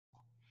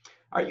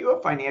Are you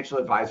a financial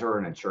advisor or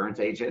an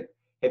insurance agent?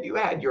 Have you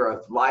had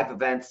your live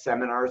events,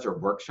 seminars, or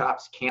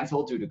workshops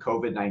canceled due to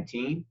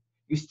COVID-19?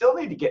 You still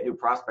need to get new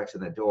prospects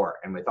in the door,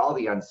 and with all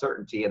the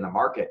uncertainty in the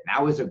market,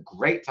 now is a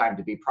great time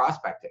to be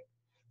prospecting.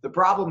 The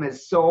problem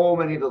is so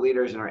many of the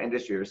leaders in our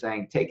industry are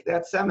saying, take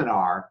that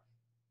seminar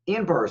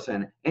in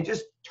person and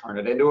just turn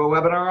it into a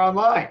webinar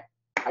online.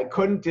 I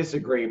couldn't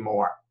disagree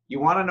more. You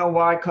want to know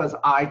why? Because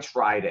I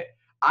tried it.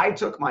 I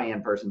took my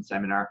in-person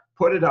seminar,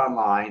 put it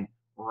online,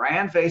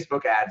 ran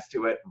Facebook ads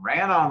to it,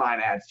 ran online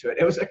ads to it.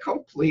 It was a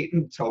complete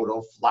and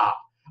total flop.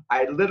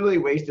 I literally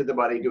wasted the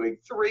money doing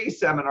 3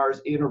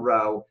 seminars in a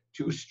row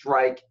to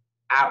strike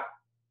out.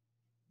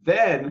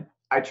 Then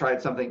I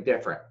tried something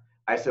different.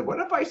 I said, what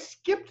if I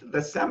skipped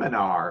the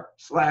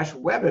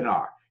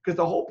seminar/webinar? Because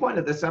the whole point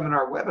of the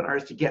seminar webinar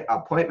is to get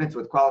appointments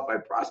with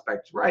qualified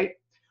prospects, right?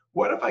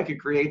 What if I could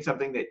create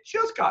something that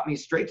just got me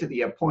straight to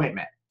the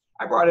appointment?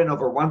 I brought in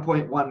over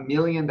 $1.1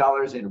 million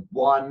in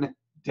one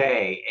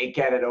day.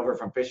 Get it over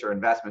from Fisher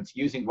Investments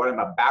using what I'm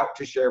about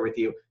to share with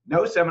you.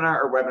 No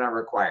seminar or webinar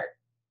required.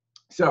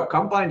 So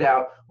come find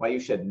out why you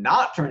should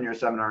not turn your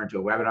seminar into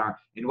a webinar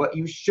and what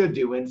you should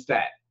do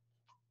instead.